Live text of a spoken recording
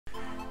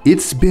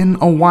It's been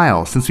a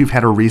while since we've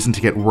had a reason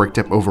to get worked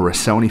up over a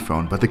Sony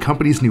phone, but the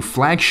company's new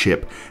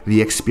flagship, the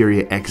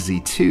Xperia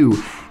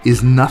XZ2,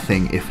 is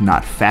nothing if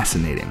not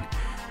fascinating.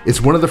 It's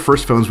one of the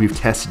first phones we've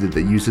tested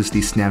that uses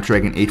the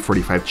Snapdragon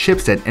 845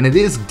 chipset, and it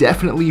is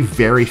definitely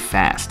very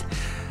fast.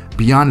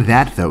 Beyond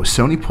that though,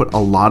 Sony put a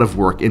lot of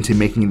work into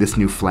making this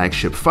new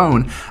flagship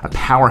phone a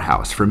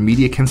powerhouse for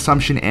media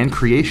consumption and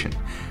creation.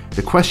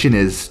 The question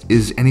is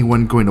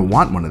anyone going to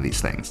want one of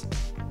these things?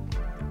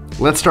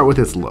 Let's start with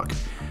its look.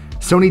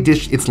 Sony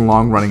ditched its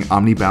long-running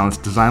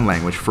omni-balanced design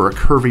language for a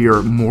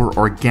curvier, more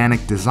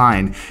organic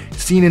design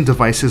seen in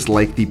devices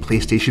like the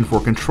PlayStation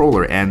 4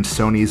 controller and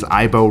Sony's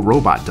Aibo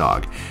robot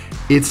dog.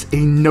 It's a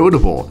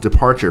notable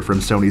departure from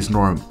Sony's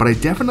norm, but I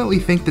definitely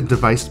think the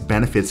device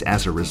benefits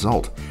as a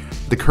result.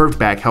 The curved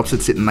back helps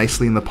it sit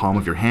nicely in the palm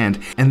of your hand,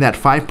 and that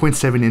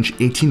 5.7-inch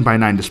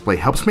 18:9 display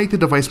helps make the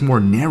device more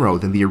narrow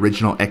than the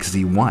original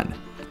XZ1.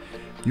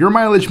 Your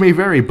mileage may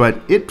vary, but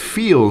it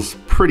feels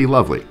pretty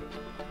lovely.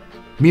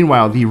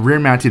 Meanwhile, the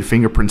rear-mounted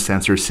fingerprint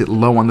sensors sit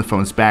low on the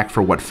phone's back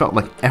for what felt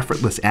like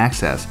effortless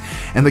access,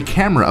 and the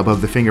camera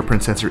above the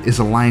fingerprint sensor is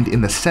aligned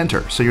in the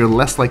center, so you're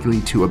less likely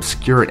to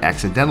obscure it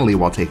accidentally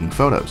while taking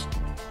photos.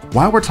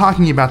 While we're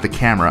talking about the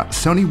camera,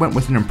 Sony went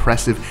with an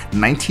impressive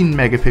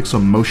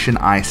 19-megapixel motion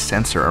eye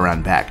sensor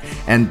around back,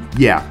 and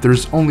yeah,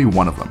 there's only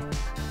one of them.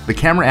 The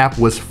camera app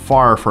was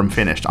far from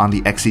finished on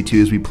the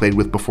XZ2s we played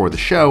with before the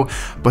show,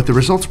 but the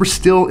results were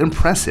still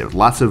impressive,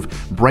 lots of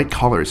bright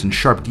colors and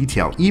sharp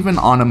detail, even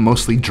on a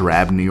mostly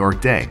drab New York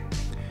day.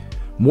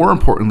 More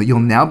importantly, you'll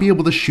now be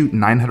able to shoot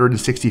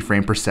 960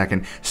 frames per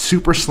second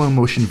super slow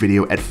motion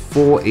video at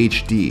full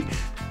HD.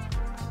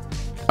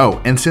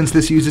 Oh, and since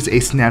this uses a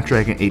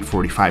Snapdragon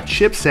 845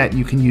 chipset,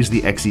 you can use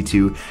the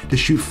XZ2 to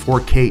shoot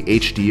 4K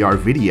HDR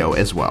video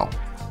as well.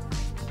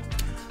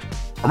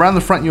 Around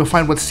the front, you'll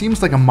find what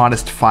seems like a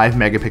modest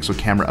 5-megapixel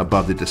camera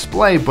above the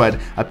display, but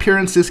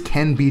appearances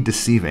can be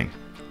deceiving.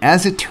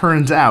 As it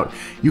turns out,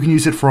 you can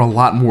use it for a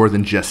lot more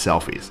than just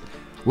selfies.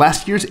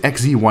 Last year's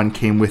XZ1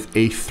 came with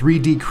a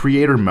 3D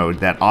creator mode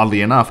that,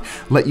 oddly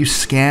enough, let you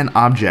scan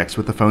objects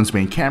with the phone's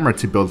main camera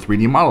to build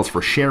 3D models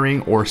for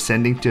sharing or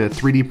sending to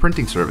 3D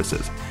printing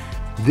services.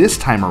 This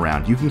time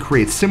around, you can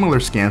create similar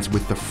scans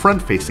with the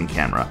front-facing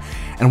camera,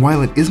 and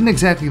while it isn't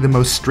exactly the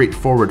most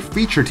straightforward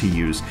feature to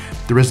use,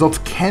 the results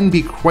can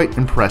be quite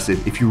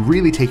impressive if you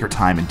really take your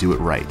time and do it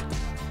right.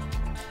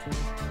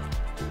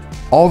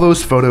 All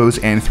those photos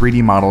and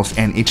 3D models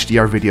and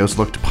HDR videos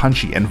looked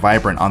punchy and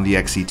vibrant on the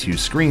XZ2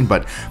 screen,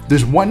 but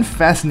there's one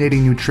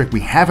fascinating new trick we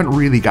haven't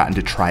really gotten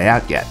to try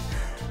out yet.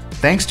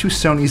 Thanks to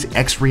Sony's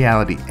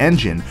X-Reality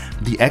engine,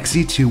 the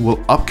XZ2 will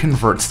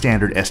upconvert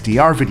standard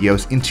SDR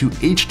videos into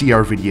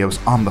HDR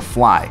videos on the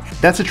fly.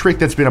 That's a trick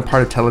that's been a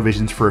part of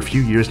televisions for a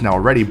few years now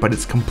already, but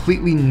it's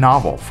completely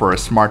novel for a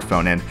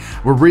smartphone, and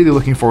we're really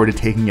looking forward to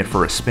taking it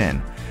for a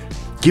spin.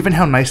 Given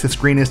how nice the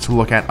screen is to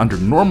look at under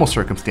normal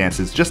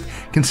circumstances, just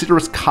consider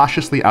us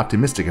cautiously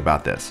optimistic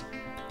about this.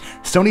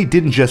 Sony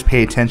didn't just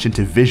pay attention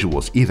to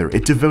visuals either,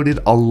 it devoted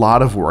a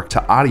lot of work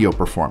to audio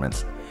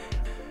performance.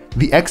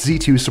 The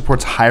XZ2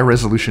 supports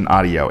high-resolution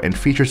audio and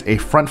features a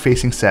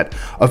front-facing set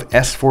of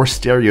S4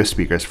 stereo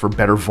speakers for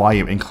better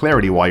volume and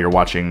clarity while you're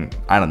watching,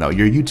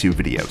 your YouTube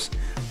videos.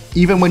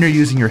 Even when you're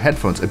using your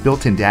headphones, a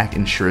built-in DAC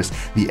ensures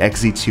the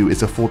XZ2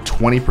 is a full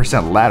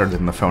 20% louder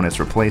than the phone it's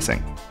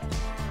replacing.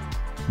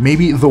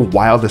 Maybe the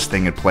wildest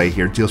thing at play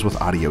here deals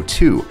with audio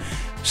too.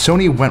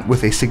 Sony went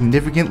with a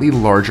significantly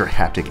larger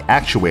haptic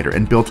actuator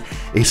and built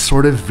a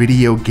sort of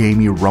video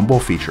gamey rumble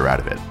feature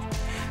out of it.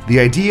 The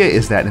idea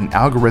is that an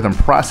algorithm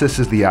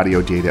processes the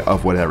audio data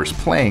of whatever's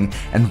playing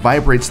and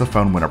vibrates the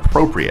phone when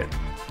appropriate.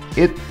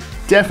 It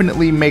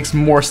definitely makes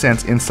more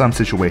sense in some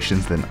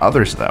situations than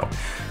others though.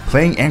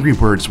 Playing Angry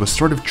Birds was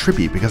sort of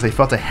trippy because I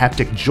felt a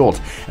haptic jolt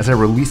as I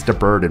released a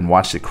bird and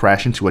watched it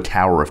crash into a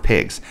tower of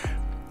pigs.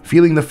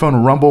 Feeling the phone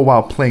rumble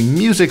while playing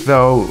music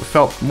though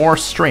felt more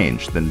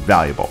strange than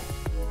valuable.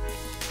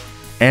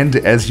 And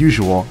as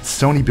usual,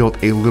 Sony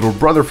built a little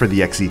brother for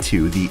the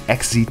XZ2, the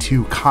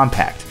XZ2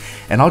 Compact.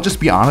 And I'll just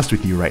be honest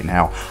with you right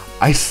now,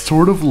 I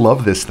sort of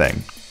love this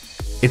thing.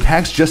 It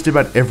packs just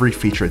about every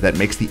feature that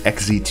makes the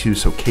XZ2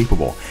 so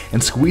capable,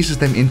 and squeezes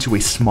them into a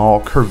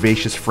small,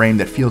 curvaceous frame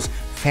that feels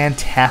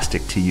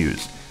fantastic to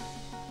use.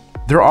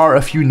 There are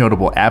a few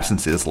notable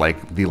absences,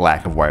 like the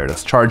lack of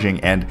wireless charging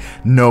and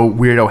no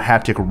weirdo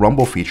haptic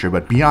rumble feature,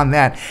 but beyond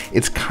that,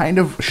 it's kind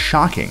of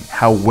shocking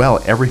how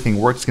well everything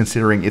works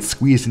considering it's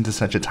squeezed into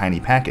such a tiny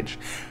package.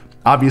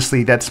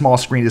 Obviously, that small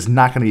screen is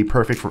not going to be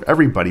perfect for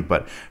everybody,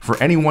 but for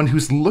anyone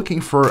who's looking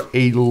for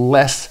a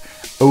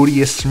less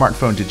odious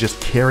smartphone to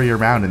just carry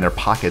around in their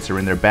pockets or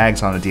in their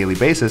bags on a daily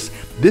basis,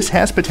 this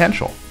has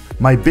potential.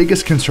 My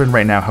biggest concern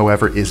right now,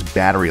 however, is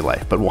battery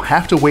life, but we'll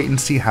have to wait and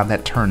see how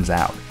that turns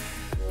out.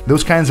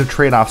 Those kinds of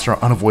trade-offs are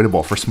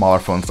unavoidable for smaller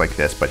phones like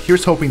this, but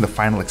here's hoping the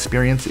final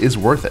experience is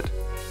worth it.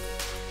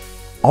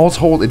 All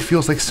told, it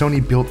feels like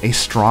Sony built a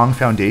strong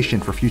foundation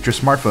for future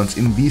smartphones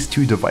in these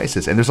two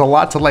devices, and there's a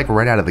lot to like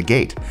right out of the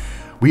gate.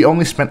 We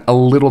only spent a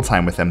little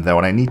time with them though,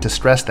 and I need to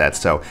stress that,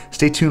 so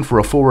stay tuned for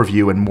a full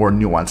review and more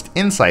nuanced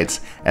insights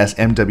as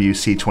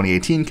MWC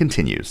 2018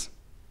 continues.